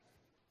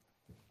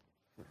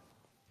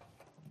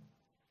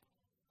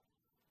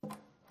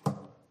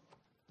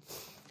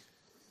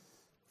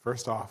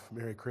First off,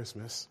 Merry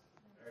Christmas.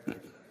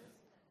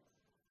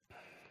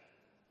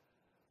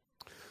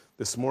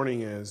 This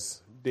morning,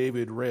 as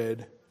David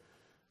read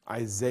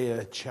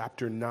Isaiah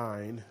chapter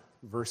 9,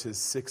 verses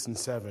 6 and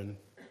 7,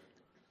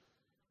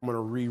 I'm going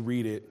to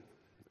reread it,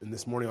 and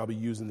this morning I'll be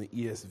using the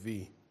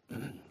ESV.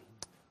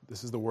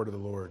 This is the word of the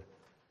Lord.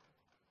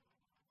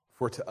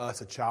 For to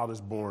us a child is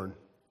born,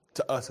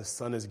 to us a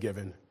son is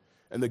given,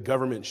 and the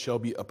government shall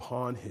be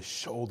upon his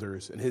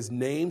shoulders, and his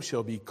name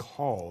shall be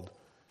called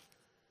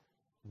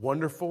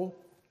Wonderful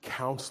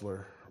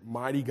Counselor,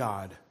 Mighty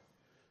God,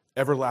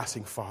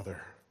 Everlasting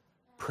Father,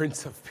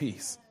 Prince of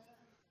Peace.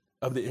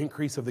 Of the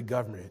increase of the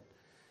government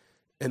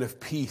and of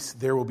peace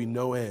there will be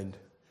no end,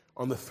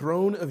 on the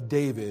throne of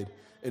David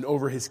and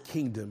over his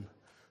kingdom,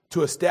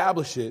 to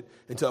establish it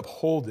and to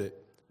uphold it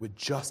with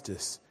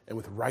justice and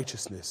with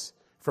righteousness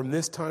from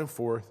this time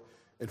forth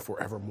and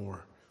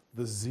forevermore.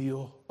 The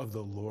zeal of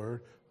the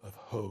Lord of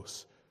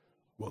hosts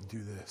will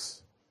do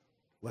this.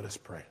 Let us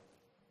pray.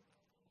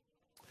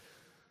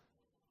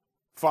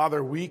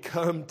 Father, we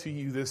come to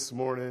you this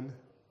morning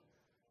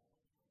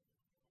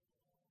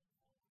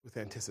with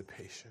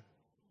anticipation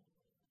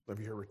of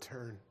your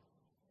return.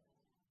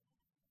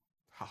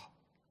 How?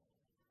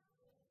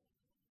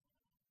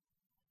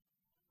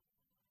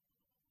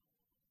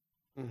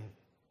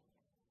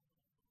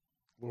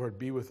 Lord,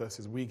 be with us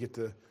as we get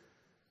to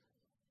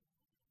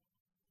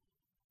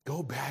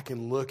go back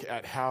and look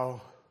at how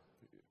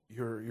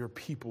your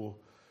people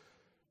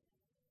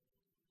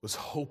was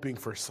hoping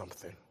for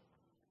something.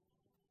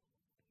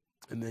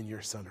 And then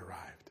your son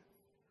arrived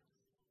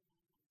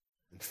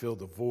and filled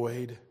the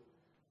void,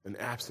 an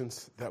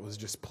absence that was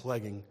just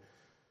plaguing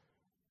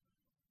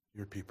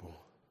your people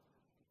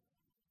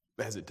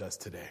as it does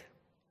today.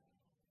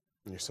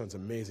 In your son's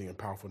amazing and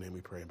powerful name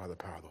we pray, and by the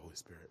power of the Holy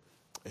Spirit.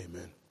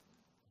 Amen.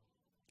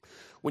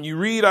 When you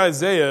read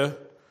Isaiah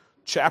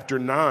chapter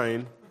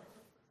 9,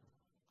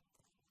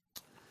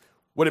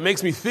 what it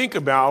makes me think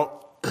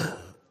about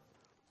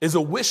is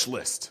a wish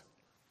list.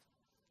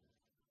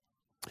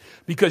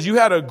 Because you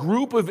had a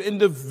group of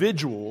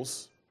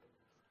individuals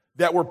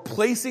that were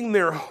placing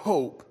their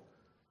hope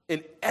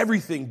in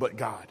everything but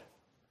God.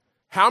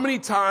 How many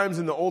times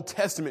in the Old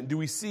Testament do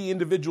we see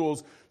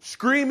individuals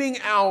screaming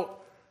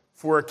out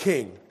for a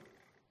king,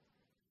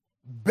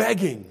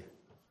 begging,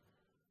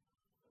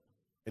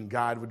 and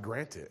God would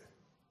grant it?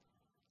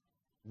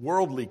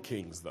 Worldly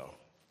kings, though.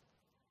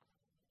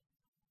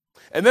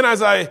 And then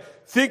as I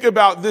think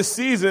about this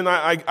season,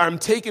 I'm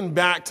taken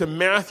back to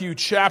Matthew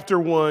chapter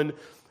 1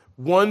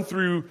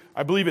 through,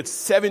 I believe it's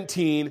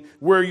 17,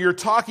 where you're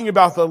talking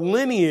about the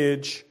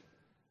lineage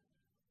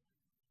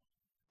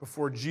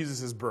before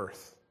Jesus'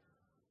 birth.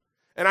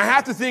 And I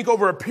have to think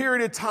over a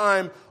period of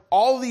time,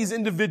 all these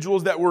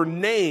individuals that were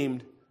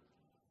named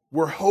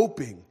were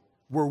hoping,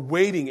 were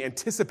waiting,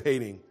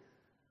 anticipating.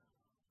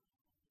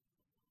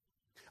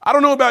 I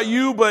don't know about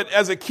you, but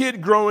as a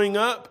kid growing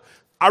up,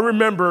 I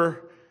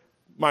remember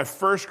my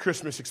first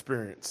Christmas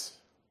experience.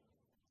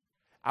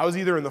 I was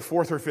either in the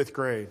 4th or 5th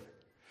grade.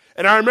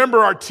 And I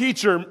remember our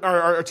teacher,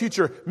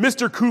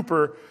 Mr.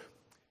 Cooper,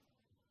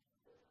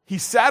 he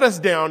sat us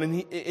down and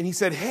he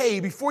said,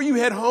 hey, before you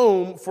head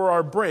home for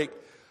our break,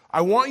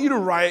 I want you to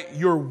write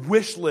your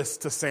wish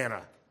list to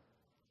Santa.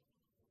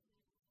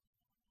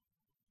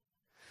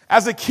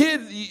 As a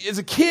kid,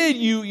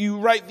 you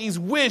write these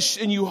wish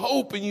and you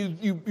hope and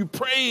you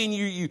pray and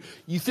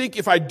you think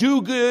if I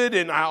do good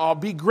and I'll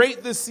be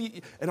great this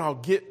season and I'll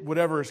get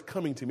whatever is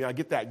coming to me. I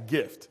get that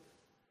gift.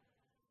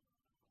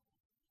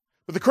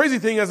 But the crazy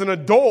thing, as an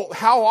adult,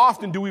 how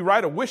often do we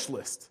write a wish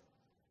list?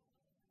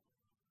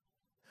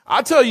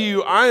 I tell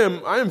you, I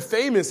am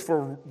famous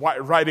for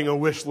writing a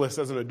wish list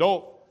as an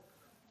adult.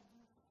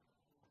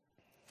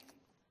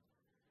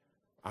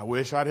 I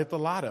wish I'd hit the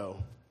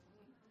lotto.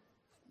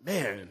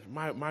 Man,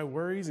 my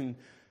worries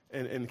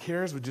and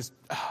cares would just...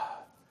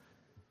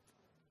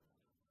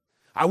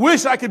 I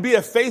wish I could be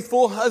a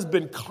faithful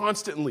husband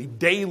constantly,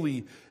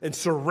 daily, and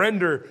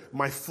surrender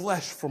my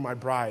flesh for my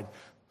bride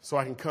so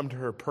I can come to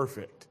her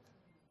perfect.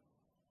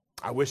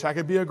 I wish I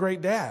could be a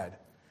great dad.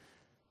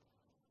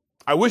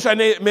 I wish I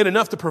made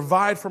enough to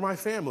provide for my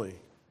family.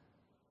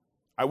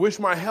 I wish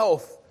my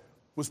health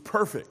was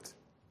perfect.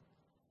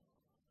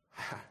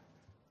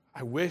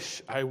 I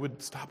wish I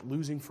would stop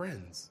losing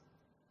friends.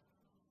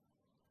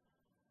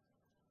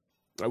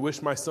 I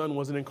wish my son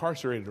wasn't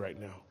incarcerated right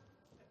now.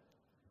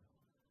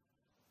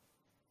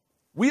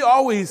 We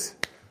always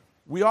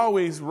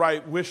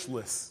write wish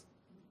lists.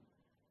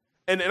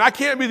 And I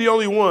can't be the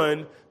only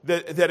one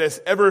that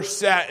has ever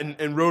sat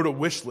and wrote a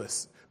wish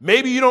list.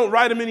 Maybe you don't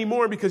write them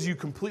anymore because you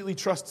completely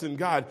trust in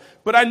God.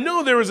 But I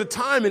know there was a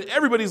time in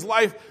everybody's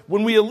life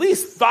when we at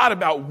least thought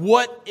about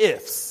what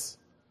ifs.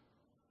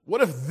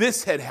 What if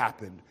this had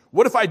happened?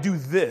 What if I do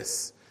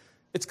this?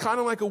 It's kind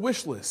of like a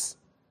wish list.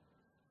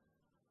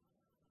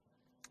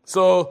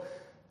 So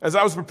as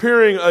I was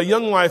preparing a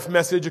Young Life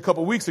message a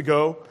couple weeks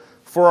ago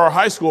for our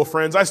high school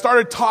friends, I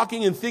started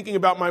talking and thinking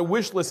about my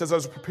wish list as I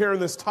was preparing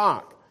this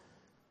talk.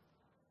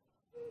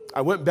 I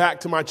went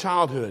back to my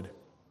childhood.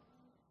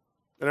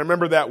 And I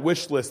remember that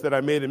wish list that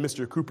I made in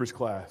Mr. Cooper's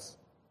class.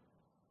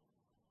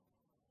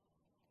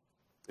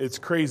 It's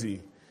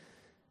crazy.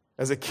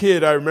 As a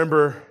kid, I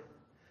remember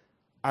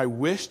I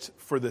wished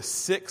for the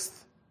 $6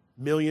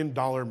 million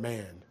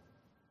man.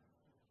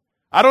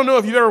 I don't know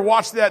if you've ever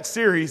watched that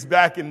series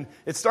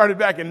it started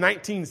back in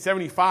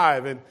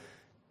 1975. And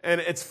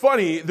it's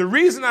funny, the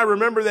reason I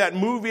remember that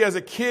movie as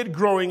a kid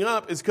growing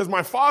up is because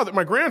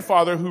my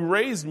grandfather, who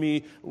raised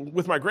me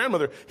with my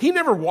grandmother, he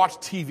never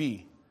watched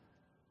TV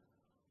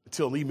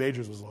until Lee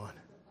Majors was on.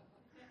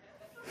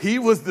 He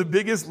was the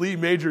biggest Lee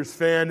Majors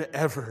fan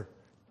ever.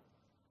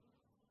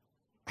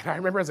 And I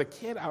remember as a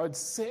kid, I would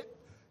sit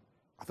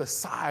on the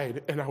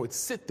side and I would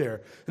sit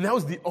there. And that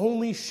was the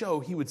only show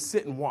he would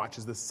sit and watch,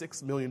 is the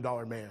 $6 Million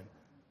Man.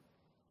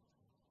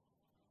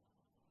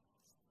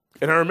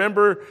 And I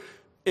remember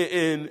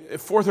in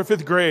 4th or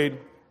 5th grade,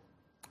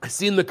 I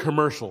seen the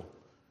commercial.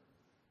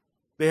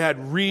 They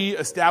had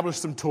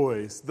re-established some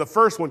toys. The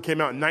first one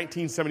came out in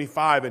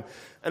 1975.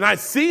 And I'd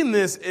seen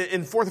this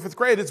in 4th or 5th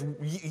grade. It's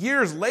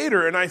years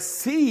later, and I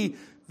see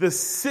the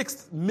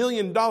 $6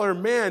 Million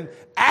Man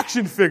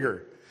action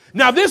figure.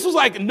 Now, this was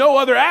like no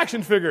other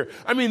action figure.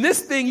 I mean, this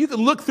thing, you could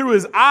look through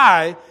his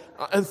eye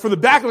from the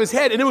back of his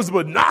head, and it was a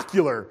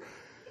binocular.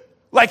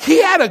 Like he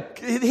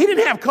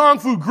didn't have Kung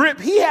Fu grip.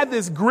 He had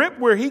this grip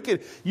where you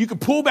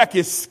could pull back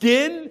his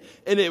skin,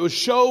 and it would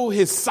show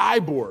his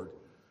cyborg.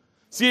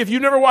 See, if you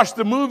never watched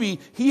the movie,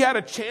 he had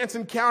a chance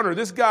encounter.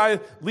 This guy,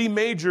 Lee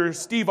Major,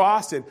 Steve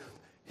Austin,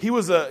 he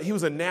was a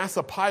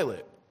NASA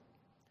pilot.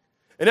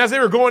 And as they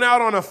were going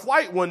out on a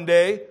flight one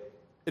day,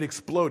 it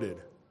exploded.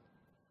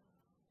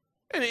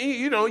 And,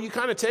 you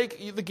kind of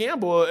take the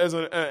gamble as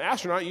an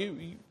astronaut.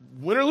 You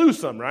win or lose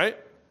some, right?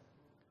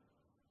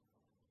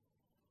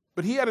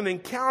 But he had an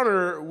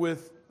encounter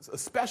with a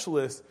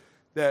specialist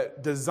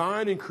that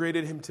designed and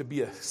created him to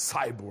be a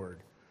cyborg.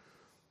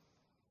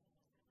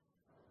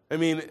 I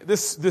mean,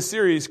 this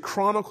series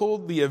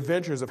chronicled the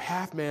adventures of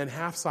half-man,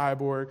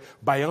 half-cyborg,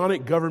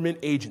 bionic government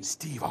agent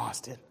Steve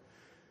Austin.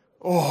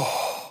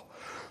 Oh.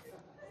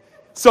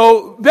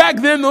 So back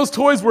then, those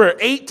toys were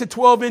 8 to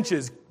 12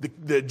 inches.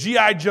 The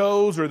G.I.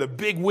 Joes or the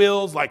big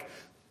wheels, like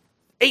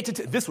 8 to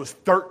 10. This was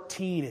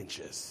 13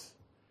 inches.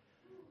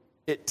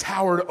 It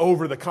towered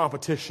over the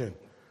competition.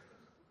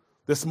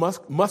 This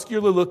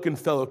muscular-looking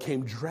fellow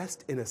came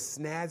dressed in a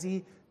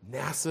snazzy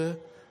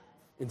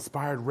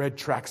NASA-inspired red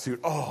tracksuit.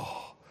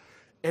 Oh.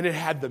 And it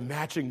had the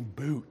matching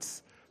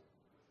boots,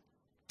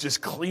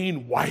 just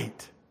clean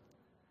white.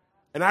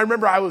 And I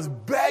remember I was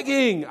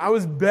begging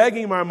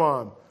my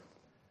mom.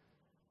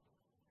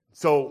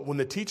 So when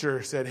the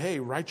teacher said, hey,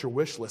 write your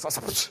wish list, I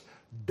said,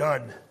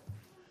 done.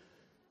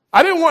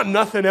 I didn't want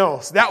nothing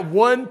else. That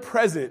one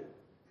present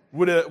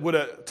would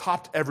have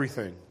topped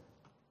everything.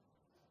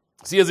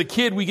 See, as a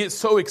kid, we get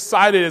so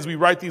excited as we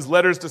write these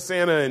letters to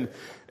Santa,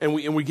 and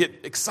we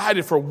get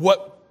excited for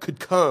what could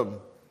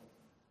come.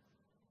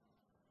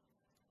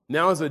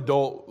 Now as an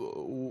adult,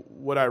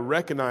 what I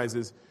recognize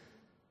is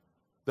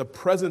the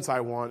presence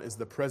I want is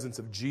the presence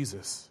of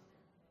Jesus.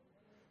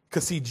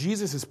 Because see,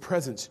 Jesus'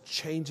 presence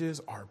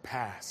changes our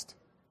past.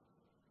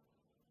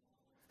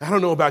 I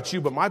don't know about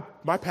you, but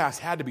my past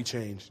had to be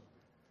changed.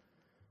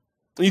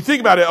 And you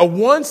think about it, a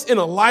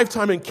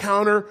once-in-a-lifetime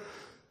encounter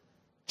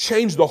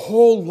changed the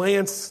whole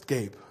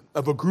landscape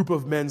of a group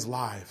of men's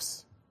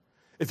lives.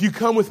 If you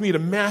come with me to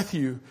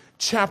Matthew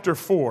chapter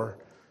 4,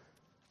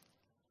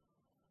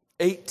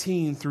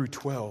 18 through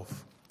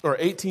 12, or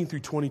 18 through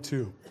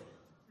 22.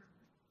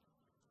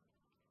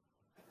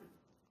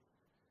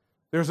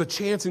 There's a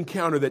chance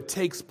encounter that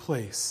takes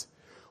place.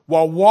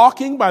 While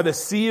walking by the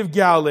Sea of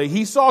Galilee,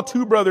 he saw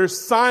two brothers,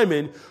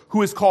 Simon,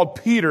 who is called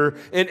Peter,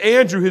 and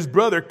Andrew, his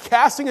brother,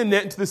 casting a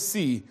net into the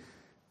sea.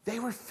 They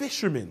were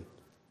fishermen.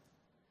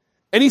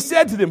 And he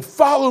said to them,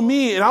 follow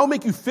me, and I'll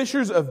make you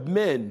fishers of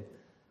men.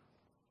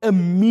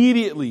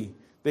 Immediately,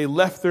 they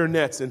left their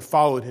nets and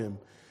followed him.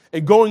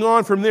 And going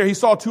on from there, he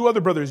saw two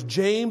other brothers,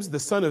 James, the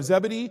son of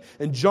Zebedee,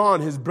 and John,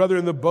 his brother,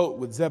 in the boat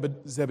with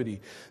Zebedee,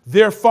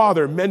 their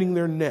father, mending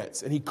their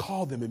nets. And he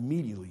called them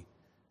immediately.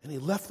 And he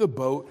left the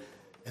boat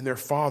and their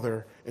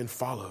father and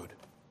followed.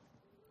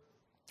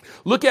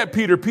 Look at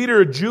Peter.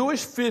 Peter, a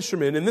Jewish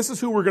fisherman, and this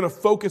is who we're going to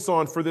focus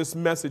on for this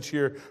message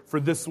here, for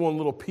this one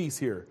little piece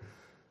here.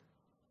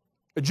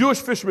 A Jewish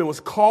fisherman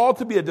was called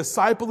to be a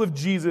disciple of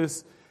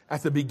Jesus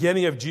at the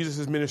beginning of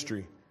Jesus'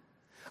 ministry.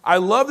 I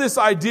love this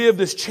idea of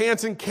this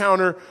chance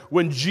encounter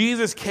when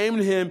Jesus came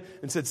to him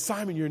and said,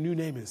 Simon, your new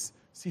name is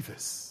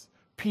Cephas.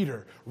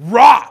 Peter.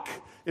 Rock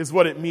is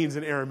what it means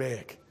in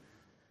Aramaic.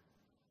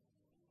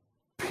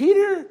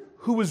 Peter,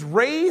 who was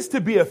raised to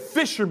be a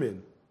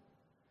fisherman,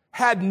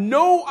 had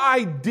no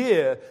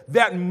idea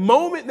that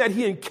moment that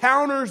he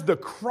encounters the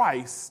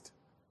Christ,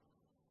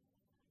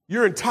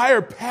 your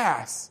entire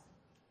past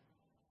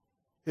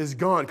is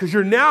gone, because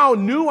your now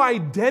new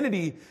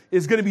identity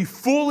is going to be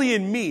fully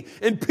in me.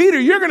 And Peter,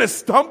 you're going to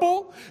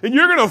stumble and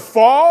you're going to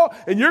fall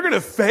and you're going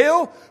to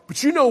fail.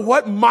 But you know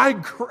what? My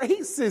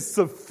grace is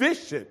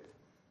sufficient.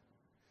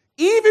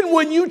 Even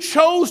when you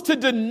chose to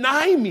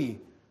deny me,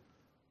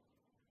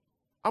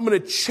 I'm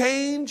going to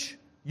change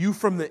you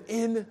from the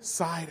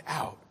inside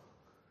out.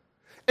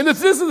 And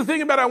this is the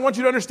thing about I want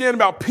you to understand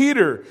about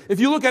Peter. If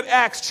you look at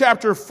Acts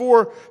chapter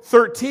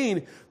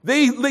 4:13,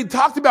 they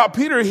talked about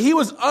Peter. He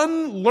was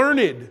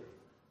unlearned.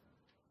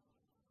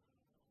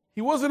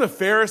 He wasn't a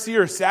Pharisee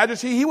or a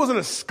Sadducee. He wasn't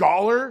a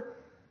scholar.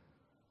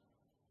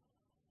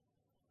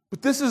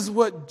 But this is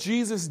what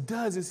Jesus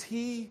does, is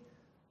he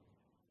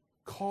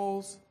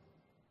calls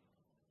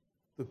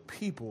the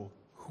people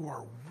who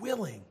are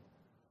willing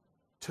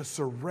to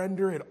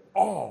surrender it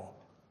all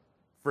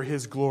for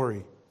his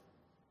glory.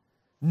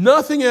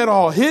 Nothing at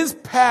all. His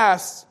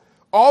past,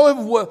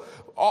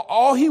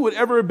 all he would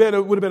ever have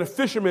been would have been a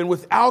fisherman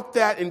without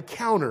that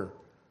encounter.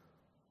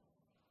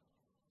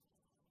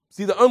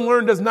 See, the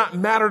unlearned does not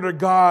matter to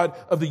God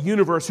of the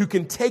universe, who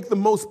can take the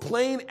most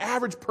plain,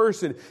 average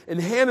person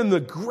and hand him the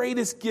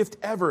greatest gift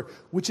ever,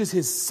 which is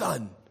his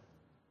son.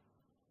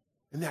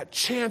 And that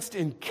chanced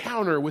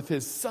encounter with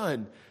his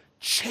son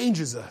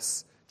changes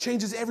us,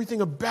 changes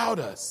everything about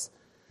us.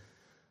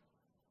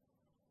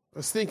 I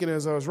was thinking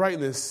as I was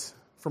writing this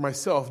for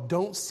myself,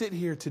 don't sit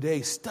here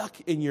today stuck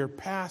in your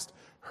past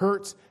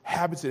hurts,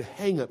 habits, and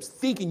hang-ups,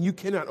 thinking you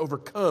cannot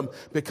overcome,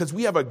 because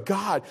we have a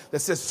God that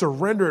says,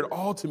 surrender it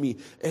all to me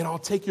and I'll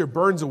take your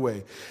burdens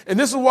away. And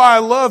this is why I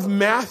love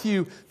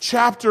Matthew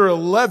chapter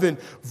 11,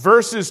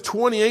 verses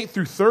 28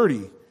 through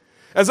 30.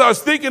 As I was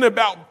thinking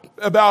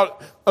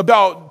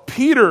about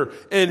Peter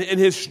and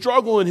his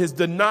struggle and his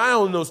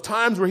denial in those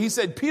times where he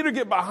said, Peter,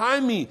 get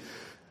behind me.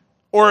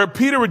 Or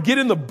Peter would get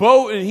in the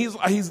boat and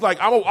he's like,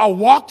 I'll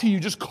walk to you,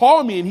 just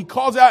call me. And he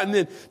calls out, and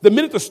then the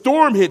minute the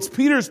storm hits,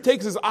 Peter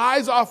takes his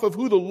eyes off of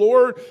who the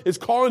Lord is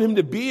calling him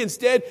to be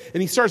instead,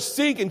 and he starts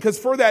sinking, because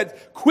for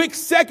that quick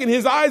second,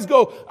 his eyes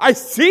go, I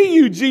see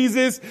you,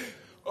 Jesus.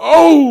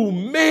 Oh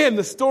man,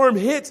 the storm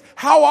hits.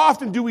 How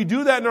often do we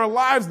do that in our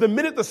lives? The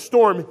minute the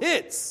storm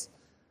hits,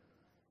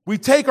 we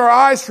take our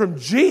eyes from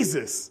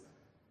Jesus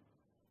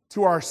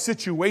to our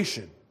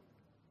situation.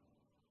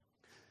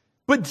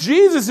 But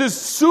Jesus is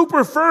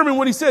super firm in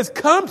what he says.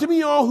 Come to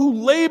me, all who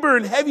labor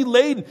and heavy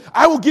laden.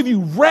 I will give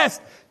you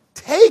rest.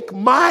 Take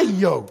my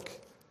yoke.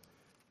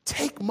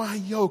 Take my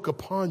yoke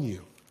upon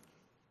you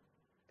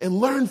and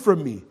learn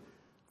from me,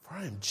 for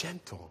I am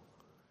gentle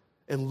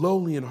and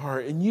lowly in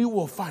heart, and you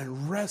will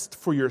find rest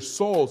for your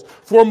souls.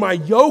 For my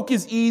yoke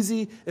is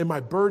easy and my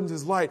burdens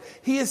is light.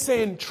 He is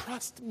saying,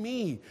 trust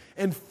me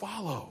and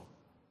follow.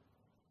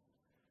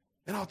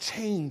 And I'll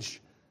change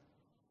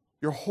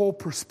your whole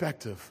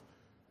perspective.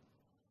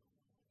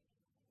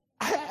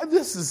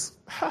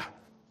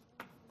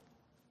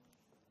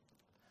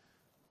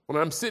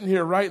 When I'm sitting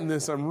here writing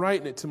this, I'm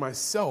writing it to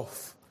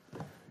myself.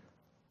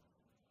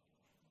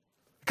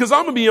 Because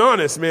I'm going to be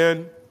honest,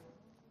 man.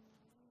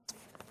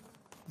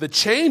 The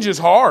change is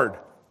hard.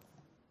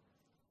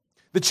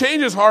 The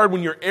change is hard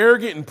when you're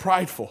arrogant and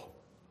prideful.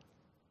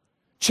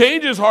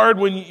 Change is hard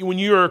when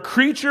you're a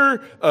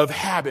creature of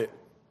habit,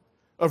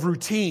 of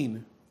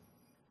routine.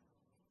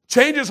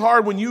 Change is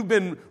hard when you've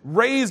been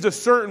raised a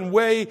certain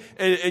way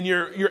and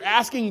you're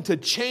asking to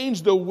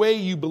change the way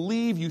you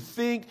believe, you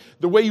think,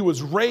 the way you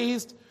was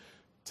raised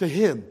to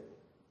him.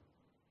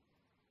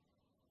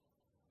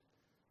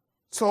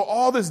 So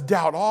all this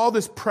doubt, all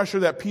this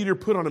pressure that Peter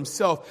put on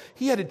himself,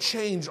 he had to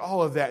change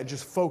all of that and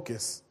just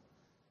focus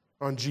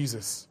on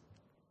Jesus.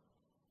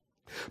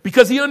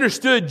 Because he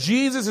understood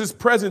Jesus'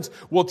 presence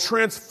will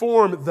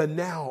transform the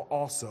now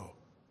also.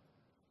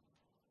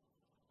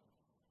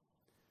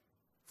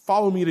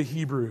 Follow me to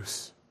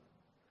Hebrews.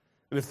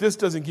 And if this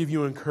doesn't give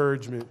you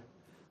encouragement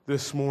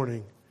this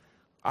morning,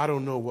 I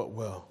don't know what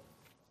will.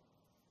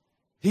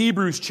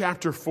 Hebrews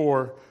chapter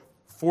 4,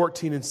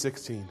 14 and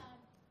 16.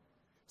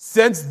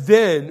 Since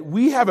then,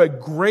 we have a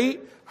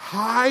great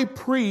high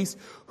priest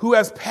who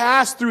has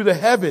passed through the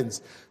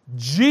heavens,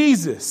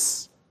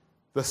 Jesus,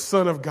 the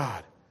Son of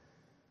God.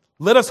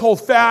 Let us hold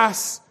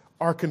fast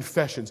our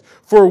confessions.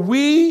 For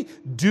we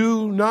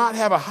do not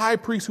have a high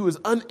priest who is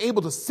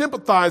unable to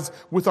sympathize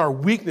with our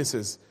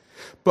weaknesses,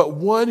 but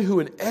one who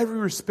in every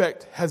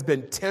respect has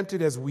been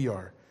tempted as we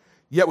are,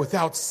 yet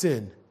without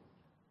sin.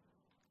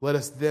 Let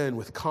us then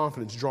with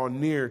confidence draw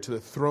near to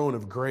the throne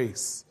of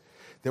grace,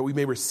 that we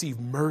may receive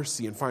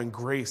mercy and find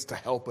grace to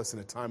help us in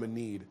a time of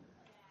need.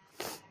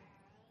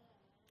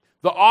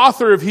 The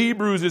author of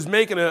Hebrews is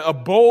making a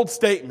bold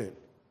statement.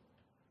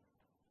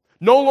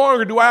 No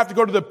longer do I have to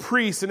go to the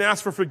priest and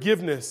ask for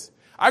forgiveness.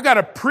 I've got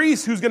a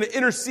priest who's going to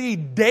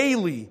intercede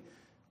daily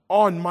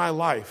on my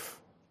life.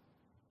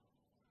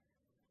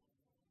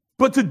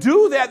 But to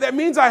do that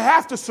means I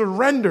have to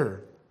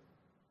surrender.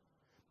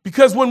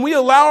 Because when we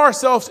allow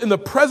ourselves in the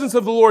presence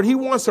of the Lord, he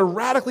wants to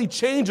radically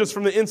change us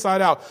from the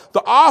inside out.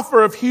 The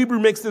author of Hebrew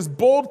makes this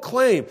bold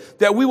claim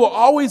that we will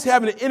always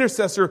have an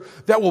intercessor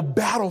that will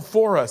battle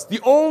for us. The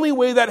only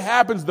way that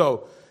happens,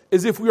 though,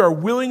 is if we are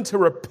willing to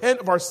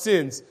repent of our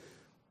sins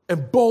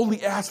and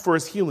boldly ask for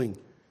his healing.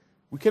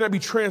 We cannot be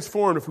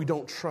transformed if we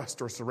don't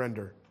trust or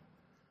surrender.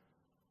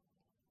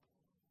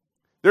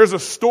 There's a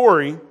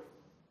story.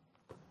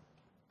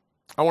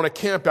 I want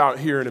to camp out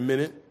here in a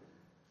minute.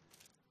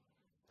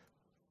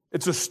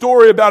 It's a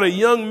story about a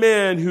young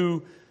man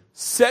who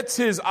sets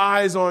his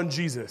eyes on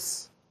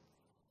Jesus.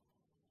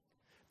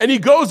 And he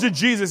goes to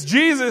Jesus.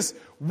 Jesus,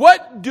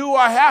 what do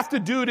I have to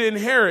do to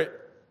inherit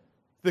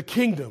the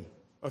kingdom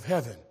of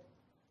heaven?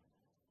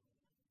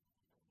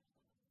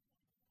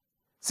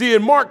 See,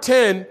 in Mark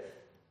 10,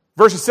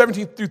 verses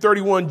 17 through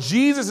 31,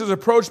 Jesus is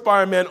approached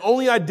by a man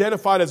only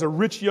identified as a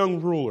rich young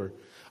ruler.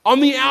 On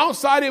the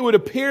outside, it would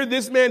appear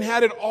this man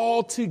had it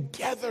all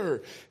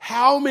together.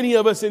 How many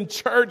of us in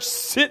church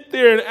sit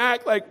there and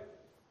act like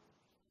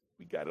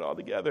we got it all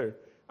together?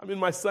 I'm in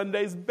my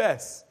Sunday's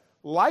best.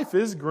 Life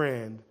is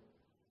grand.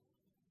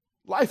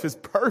 Life is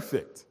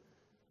perfect.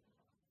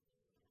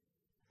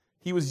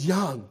 He was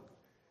young.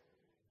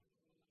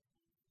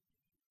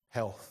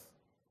 Health.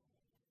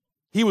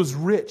 He was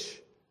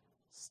rich.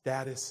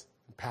 Status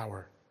and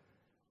power.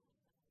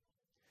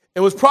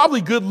 And was probably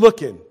good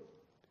looking.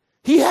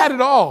 He had it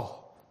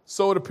all,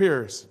 so it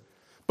appears.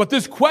 But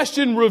this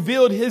question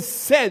revealed his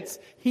sense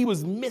he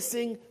was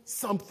missing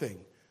something.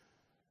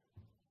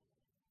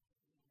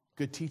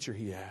 Good teacher,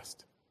 he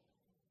asked,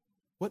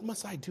 what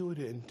must I do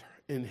to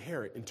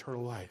inherit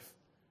eternal life?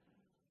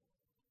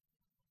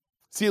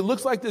 See, it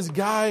looks like this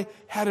guy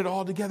had it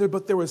all together,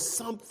 but there was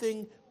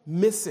something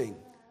missing.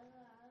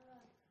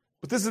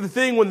 But this is the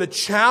thing, when the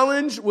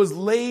challenge was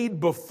laid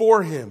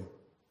before him,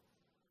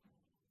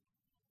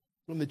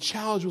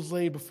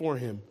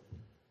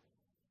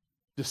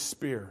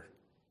 despair.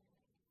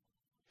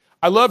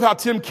 I love how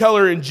Tim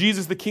Keller in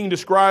Jesus the King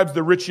describes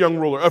the rich young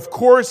ruler. Of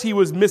course, he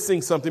was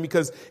missing something,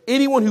 because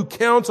anyone who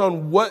counts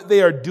on what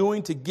they are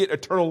doing to get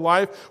eternal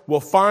life will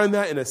find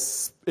that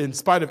in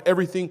spite of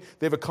everything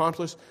they've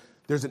accomplished,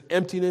 there's an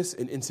emptiness,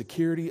 an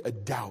insecurity, a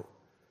doubt.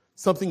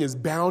 Something is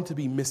bound to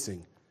be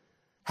missing.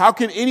 How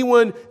can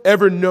anyone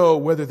ever know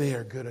whether they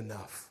are good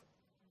enough?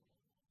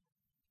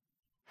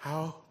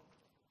 How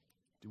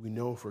do we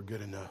know if we're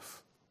good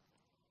enough?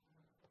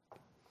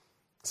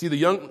 See,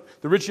 the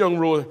rich young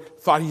ruler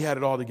thought he had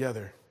it all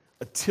together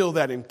until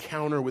that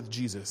encounter with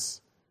Jesus.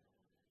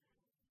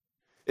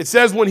 It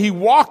says when he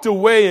walked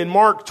away in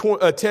Mark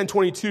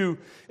 10:22,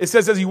 it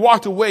says as he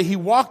walked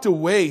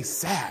away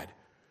sad.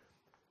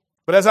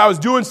 But as I was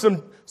doing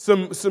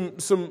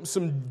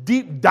some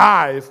deep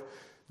dive,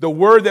 the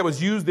word that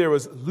was used there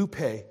was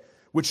lupe,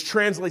 which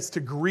translates to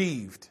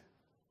grieved.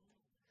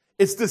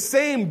 It's the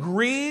same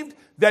grieved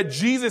that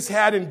Jesus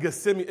had in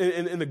Gethsemane,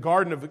 in the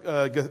garden of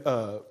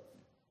Gethsemane.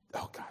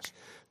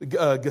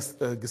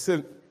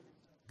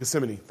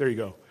 There you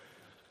go.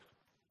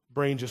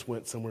 Brain just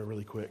went somewhere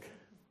really quick.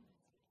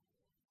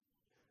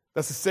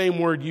 That's the same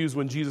word used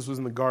when Jesus was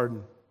in the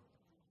garden.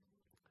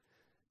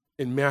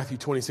 In Matthew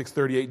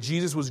 26:38,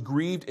 Jesus was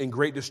grieved in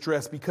great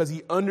distress because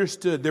he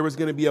understood there was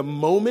going to be a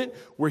moment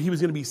where he was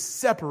going to be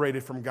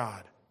separated from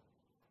God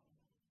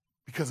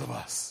because of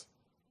us.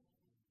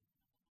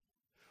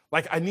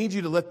 Like, I need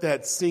you to let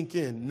that sink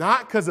in.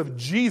 Not because of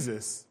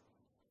Jesus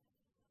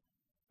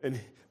and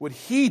what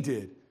he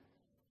did.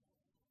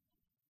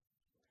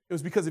 It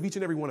was because of each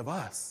and every one of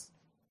us.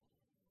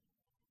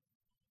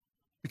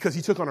 Because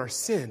he took on our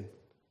sin.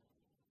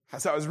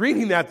 As I was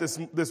reading that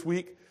this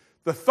week,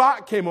 the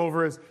thought came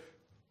over as,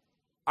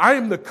 I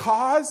am the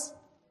cause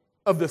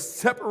of the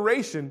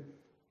separation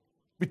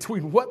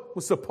between what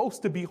was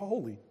supposed to be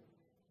holy.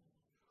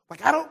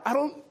 Like, I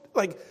don't,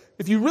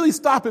 if you really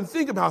stop and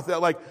think about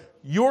that, like,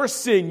 your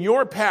sin,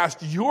 your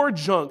past, your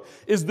junk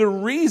is the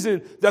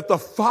reason that the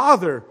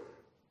Father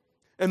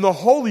and the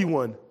Holy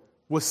One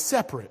was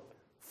separate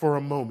for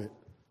a moment.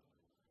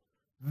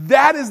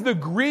 That is the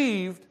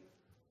grieved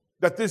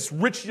that this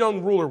rich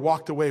young ruler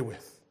walked away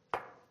with.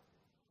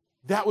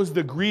 That was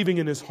the grieving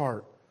in his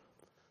heart.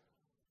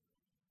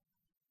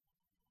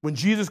 When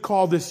Jesus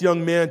called this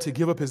young man to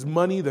give up his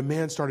money, the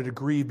man started to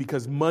grieve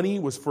because money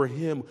was for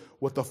him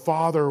what the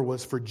Father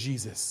was for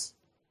Jesus.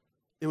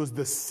 It was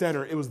the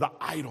center. It was the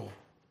idol.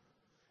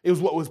 It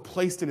was what was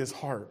placed in his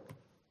heart.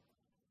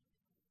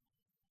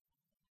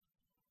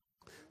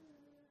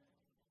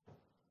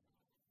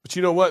 But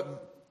you know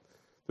what?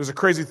 There's a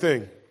crazy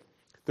thing.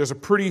 There's a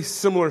pretty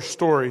similar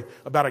story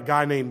about a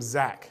guy named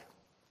Zach.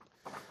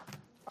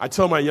 I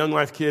tell my Young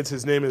Life kids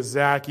his name is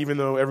Zach, even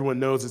though everyone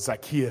knows it's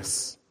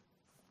Zacchaeus.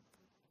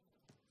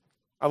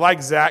 I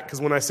like Zach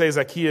because when I say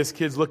Zacchaeus,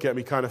 kids look at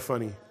me kind of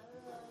funny.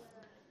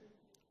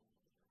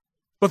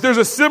 But there's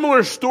a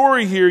similar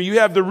story here. You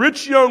have the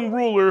rich young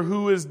ruler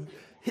who is,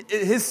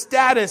 his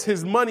status,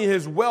 his money,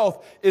 his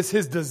wealth is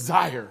his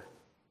desire.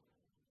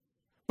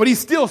 But he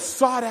still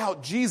sought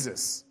out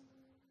Jesus.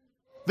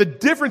 The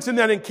difference in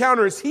that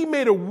encounter is he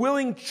made a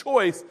willing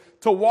choice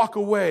to walk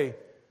away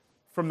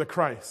from the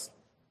Christ.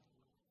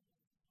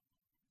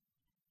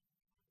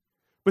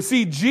 But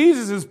see,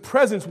 Jesus'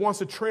 presence wants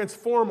to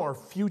transform our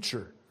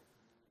future.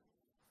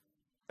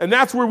 And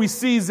that's where we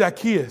see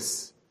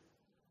Zacchaeus.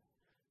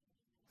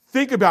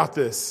 Think about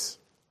this.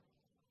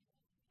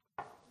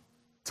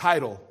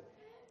 Title,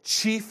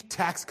 chief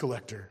tax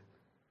collector.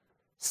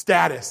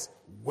 Status,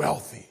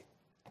 wealthy.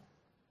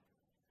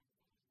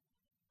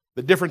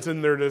 The difference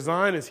in their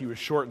design is he was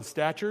short and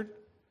statured.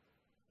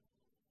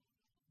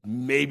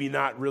 maybe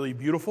not really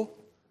beautiful,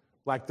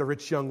 like the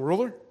rich young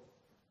ruler.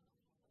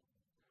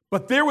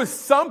 But there was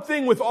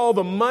something with all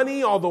the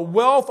money, all the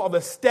wealth, all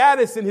the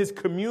status in his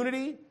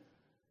community.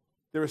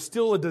 There was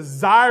still a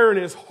desire in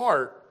his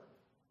heart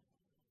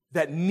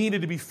that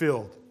needed to be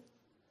filled.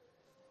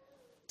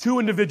 Two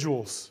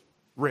individuals,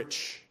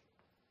 rich.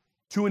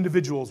 Two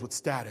individuals with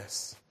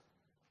status.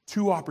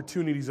 Two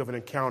opportunities of an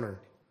encounter.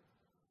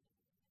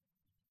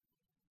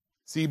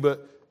 See,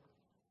 but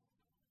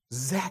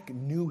Zach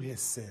knew his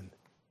sin.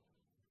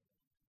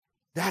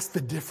 That's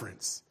the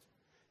difference.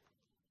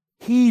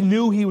 He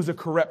knew he was a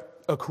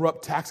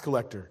corrupt tax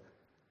collector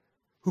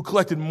who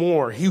collected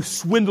more. He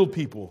swindled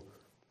people.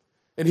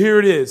 And here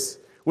it is.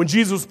 When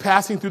Jesus was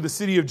passing through the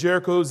city of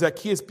Jericho,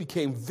 Zacchaeus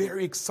became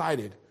very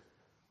excited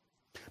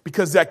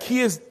because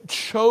Zacchaeus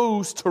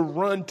chose to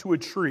run to a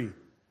tree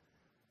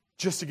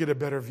just to get a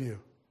better view.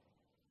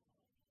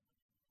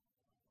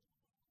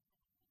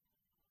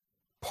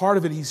 Part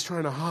of it he's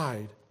trying to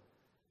hide,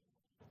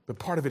 but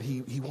part of it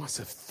he wants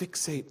to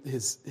fixate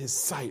his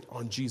sight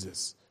on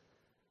Jesus.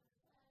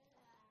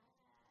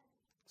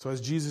 So as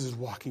Jesus is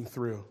walking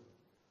through,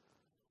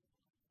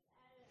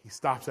 he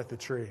stops at the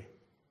tree.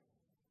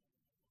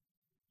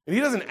 And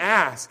he doesn't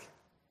ask.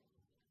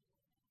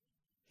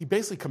 He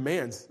basically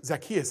commands,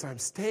 Zacchaeus, I'm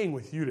staying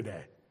with you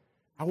today.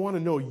 I want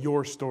to know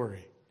your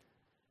story.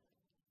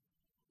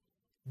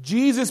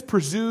 Jesus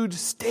pursued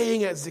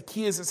staying at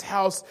Zacchaeus'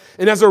 house,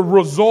 and as a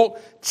result,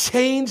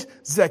 changed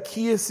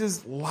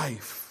Zacchaeus'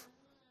 life.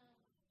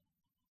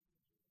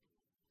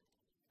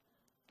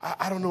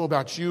 I don't know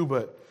about you,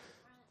 but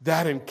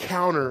that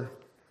encounter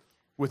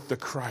with the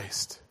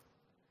Christ,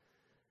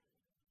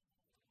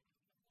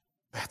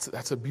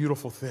 that's a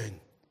beautiful thing.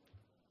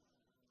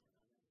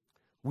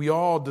 We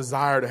all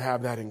desire to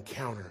have that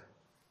encounter.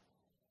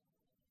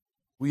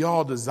 We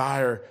all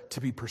desire to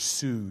be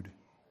pursued.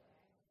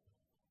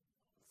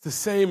 It's the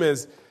same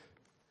as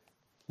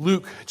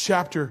Luke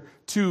chapter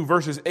 2,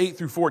 verses 8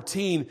 through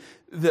 14.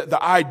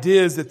 The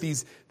idea is that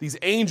these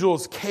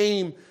angels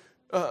came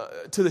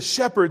to the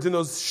shepherds, and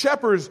those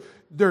shepherds,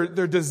 their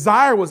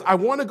desire was, I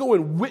want to go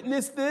and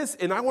witness this,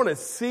 and I want to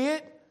see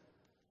it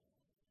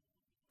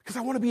because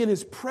I want to be in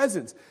his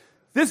presence.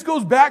 This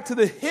goes back to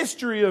the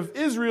history of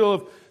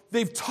Israel.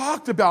 They've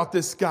talked about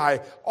this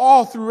guy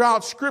all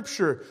throughout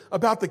Scripture,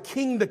 about the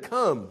king to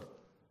come.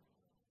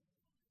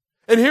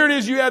 And here it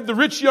is, you had the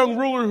rich young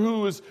ruler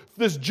who was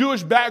this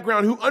Jewish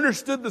background, who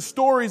understood the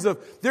stories of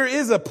there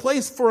is a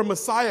place for a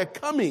Messiah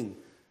coming.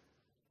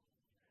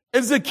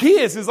 And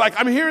Zacchaeus is like,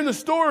 I'm hearing the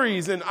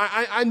stories, and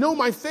I know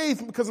my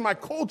faith because of my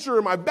culture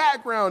and my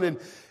background. And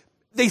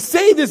they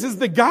say this is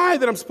the guy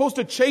that I'm supposed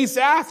to chase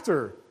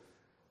after.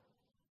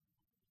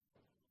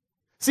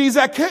 See,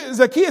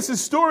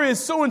 Zacchaeus' story is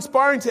so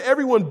inspiring to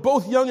everyone,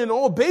 both young and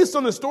old. Based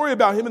on the story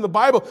about him in the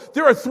Bible,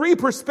 there are three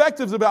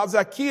perspectives about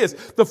Zacchaeus.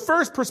 The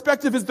first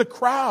perspective is the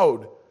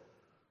crowd.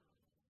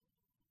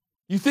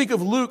 You think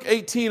of Luke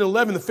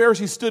 18:11, the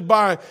Pharisee stood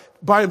by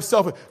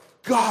himself.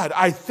 God,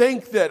 I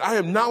think that I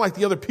am not like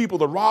the other people,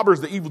 the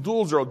robbers, the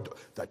evildoers, or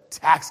the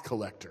tax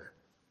collector.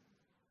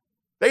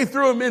 They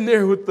threw him in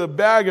there with the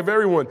bag of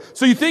everyone.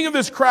 So you think of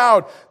this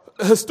crowd.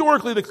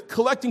 Historically, the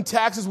collecting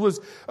taxes was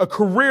a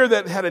career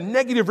that had a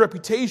negative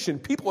reputation.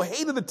 People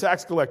hated the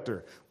tax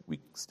collector. We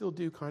still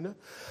do, kind of.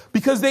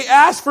 Because they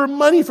asked for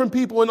money from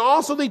people, and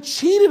also they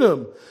cheated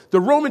them.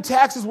 The Roman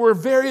taxes were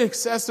very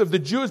excessive. The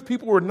Jewish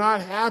people were not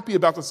happy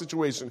about the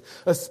situation,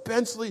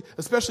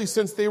 especially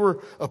since they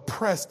were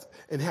oppressed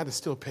and had to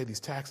still pay these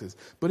taxes.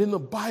 But in the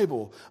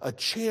Bible, a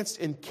chance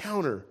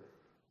encounter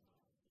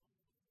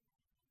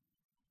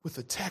with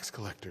a tax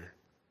collector.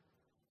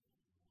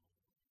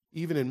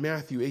 Even in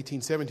Matthew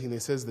 18:17, it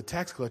says the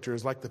tax collector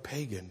is like the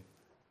pagan.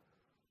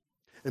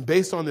 And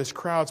based on this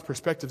crowd's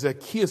perspective,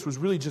 Zacchaeus was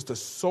really just a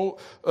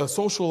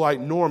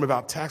socialite norm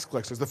about tax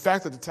collectors. The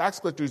fact that the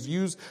tax collectors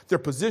used their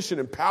position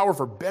and power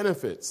for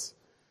benefits.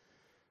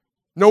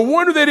 No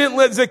wonder they didn't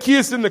let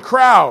Zacchaeus in the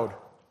crowd.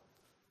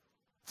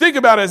 Think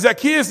about it.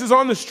 Zacchaeus is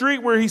on the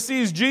street where he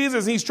sees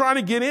Jesus, and he's trying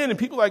to get in, and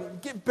people are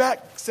like, get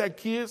back,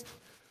 Zacchaeus.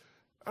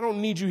 I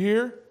don't need you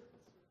here.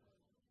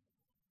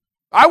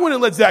 I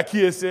wouldn't let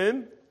Zacchaeus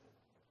in.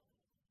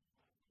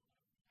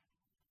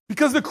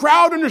 Because the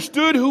crowd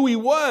understood who he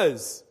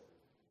was.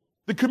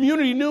 The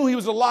community knew he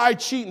was a lie,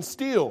 cheat, and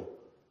steal.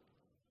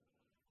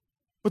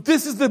 But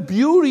this is the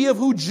beauty of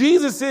who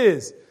Jesus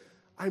is.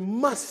 I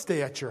must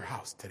stay at your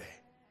house today.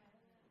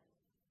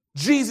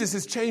 Jesus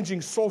is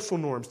changing social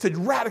norms to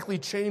radically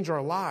change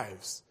our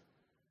lives.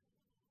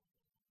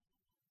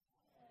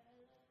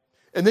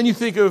 And then you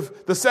think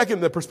of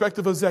the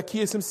perspective of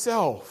Zacchaeus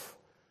himself.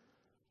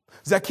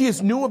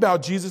 Zacchaeus knew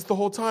about Jesus the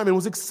whole time and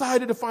was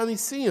excited to finally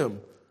see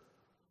him.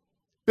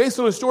 Based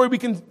on the story, we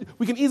can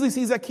easily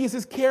see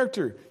Zacchaeus'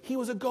 character. He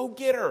was a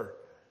go-getter.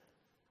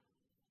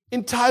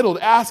 Entitled,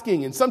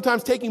 asking, and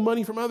sometimes taking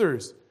money from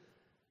others.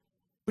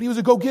 But he was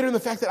a go-getter in the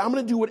fact that I'm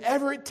going to do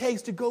whatever it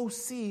takes to go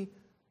see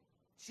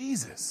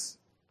Jesus.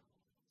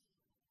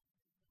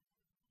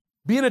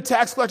 Being a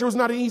tax collector was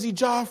not an easy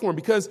job for him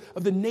because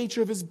of the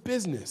nature of his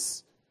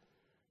business.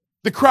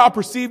 The crowd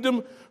perceived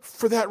him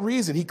for that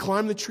reason. He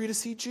climbed the tree to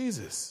see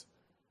Jesus.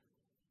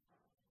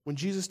 When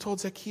Jesus told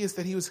Zacchaeus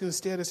that he was going to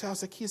stay at his house,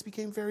 Zacchaeus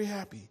became very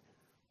happy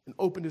and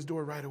opened his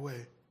door right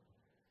away.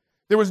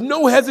 There was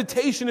no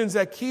hesitation in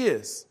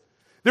Zacchaeus.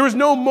 There was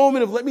no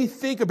moment of, let me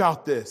think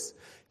about this.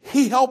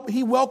 He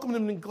welcomed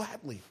him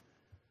gladly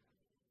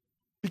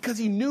because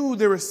he knew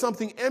there was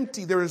something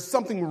empty, there was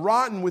something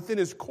rotten within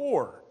his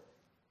core.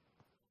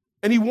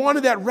 And he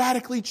wanted that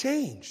radically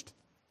changed.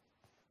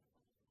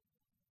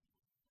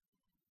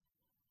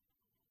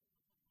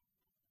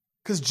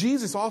 Because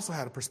Jesus also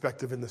had a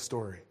perspective in the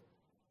story.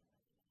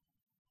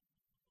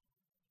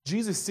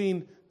 Jesus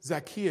seen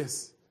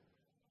Zacchaeus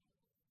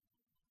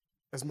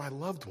as my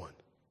loved one,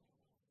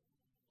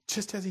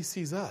 just as he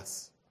sees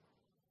us.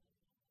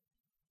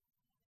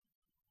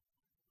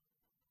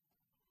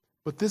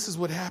 But this is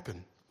what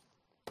happened.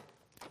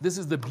 This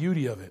is the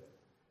beauty of it.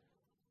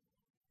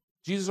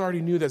 Jesus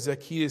already knew that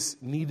Zacchaeus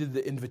needed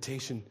the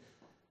invitation,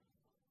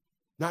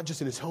 not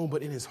just in his home,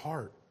 but in his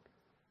heart.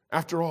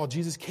 After all,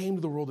 Jesus came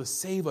to the world to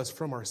save us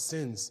from our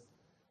sins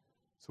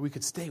so we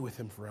could stay with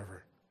him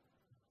forever.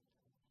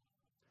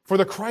 For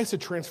the Christ to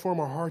transform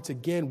our hearts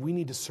again, we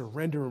need to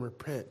surrender and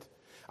repent.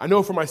 I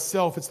know for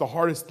myself, it's the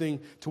hardest thing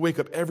to wake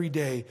up every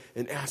day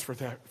and ask for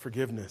that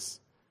forgiveness.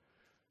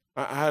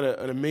 I had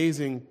an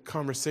amazing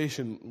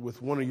conversation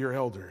with one of your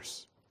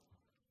elders,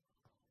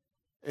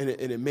 and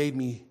it made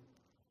me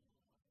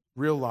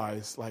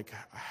realize like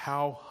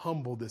how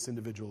humble this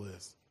individual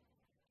is.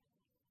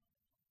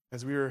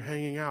 As we were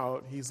hanging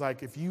out, he's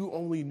like, if you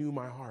only knew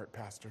my heart,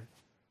 Pastor,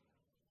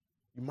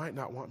 you might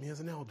not want me as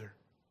an elder.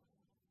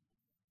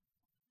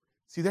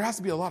 See, there has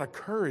to be a lot of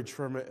courage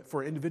for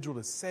an individual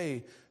to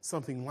say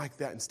something like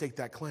that and stake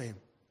that claim.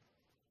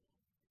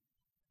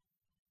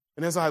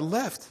 And as I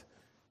left,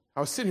 I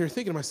was sitting here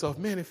thinking to myself,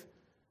 man, if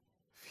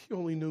you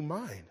only knew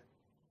mine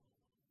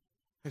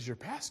as your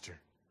pastor.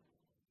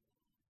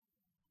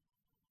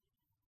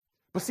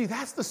 But see,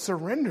 that's the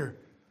surrender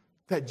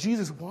that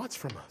Jesus wants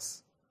from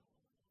us.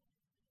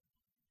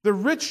 The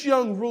rich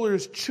young ruler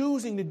is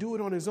choosing to do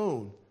it on his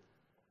own.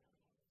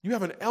 You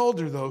have an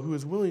elder, though, who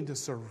is willing to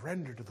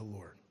surrender to the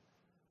Lord.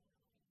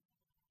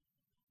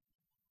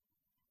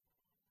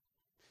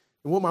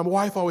 And what my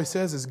wife always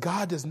says is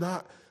God does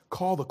not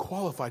call the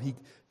qualified.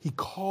 He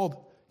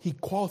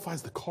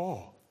qualifies the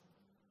call.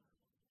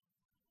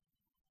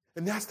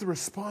 And that's the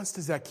response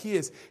to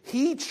Zacchaeus.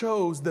 He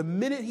chose the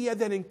minute he had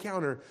that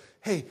encounter,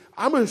 hey,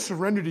 I'm going to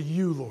surrender to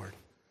you, Lord.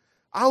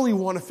 I only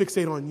want to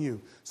fixate on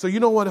you. So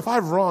you know what? If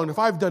I've wronged, if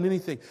I've done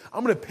anything,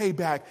 I'm going to pay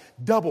back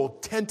double,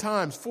 10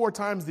 times, 4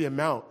 times the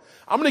amount.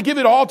 I'm going to give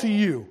it all to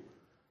you.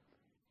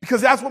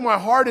 Because that's what my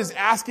heart is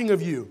asking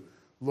of you,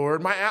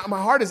 Lord. My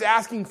heart is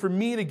asking for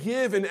me to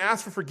give and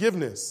ask for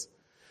forgiveness.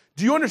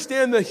 Do you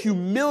understand the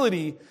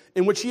humility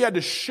in which he had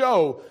to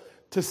show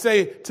to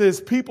say to his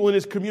people in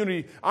his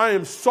community, I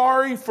am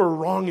sorry for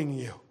wronging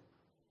you?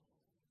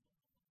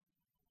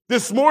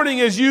 This morning,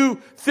 as you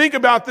think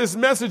about this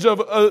message of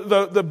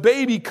the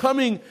baby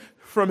coming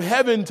from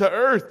heaven to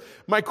earth,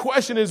 my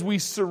question is, we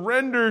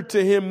surrender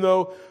to him,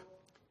 though.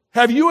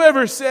 Have you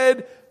ever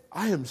said,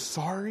 I am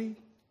sorry?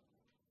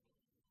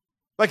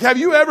 Like, have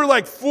you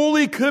ever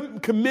fully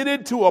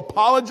committed to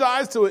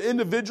apologize to an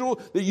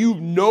individual that you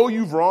know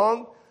you've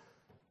wronged?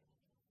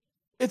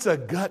 It's a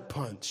gut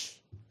punch.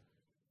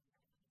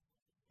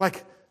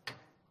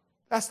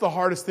 That's the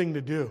hardest thing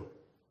to do.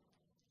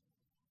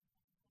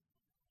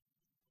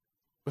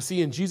 But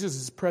see, in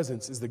Jesus'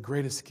 presence is the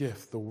greatest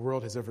gift the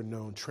world has ever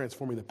known,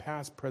 transforming the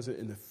past, present,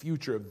 and the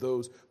future of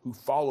those who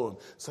follow him.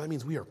 So that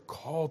means we are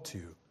called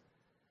to.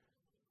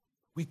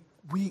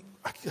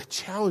 I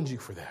challenge you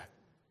for that.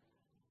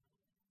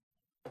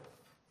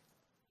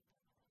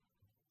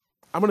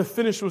 I'm going to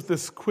finish with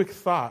this quick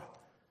thought.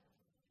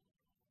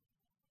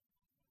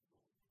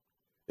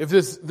 If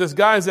this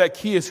guy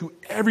Zacchaeus, who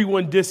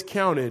everyone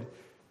discounted,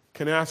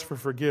 can ask for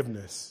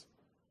forgiveness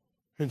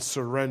and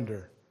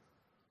surrender,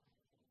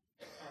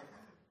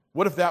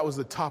 what if that was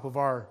the top of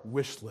our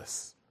wish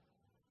list?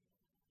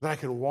 That I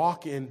can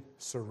walk in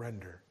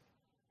surrender.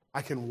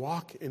 I can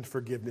walk in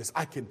forgiveness.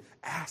 I can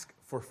ask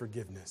for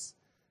forgiveness.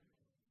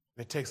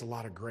 And it takes a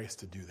lot of grace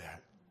to do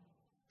that.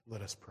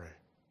 Let us pray.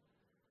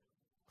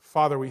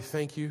 Father, we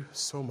thank you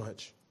so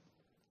much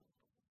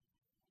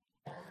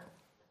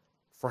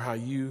for how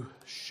you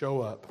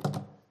show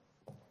up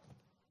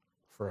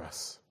for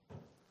us.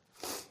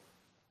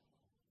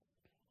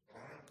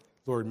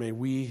 Lord, may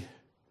we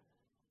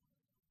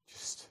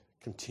just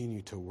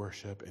continue to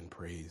worship and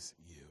praise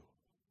you.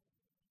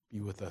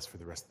 Be with us for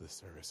the rest of the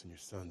service. In your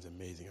Son's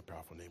amazing and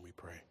powerful name we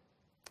pray.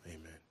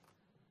 Amen.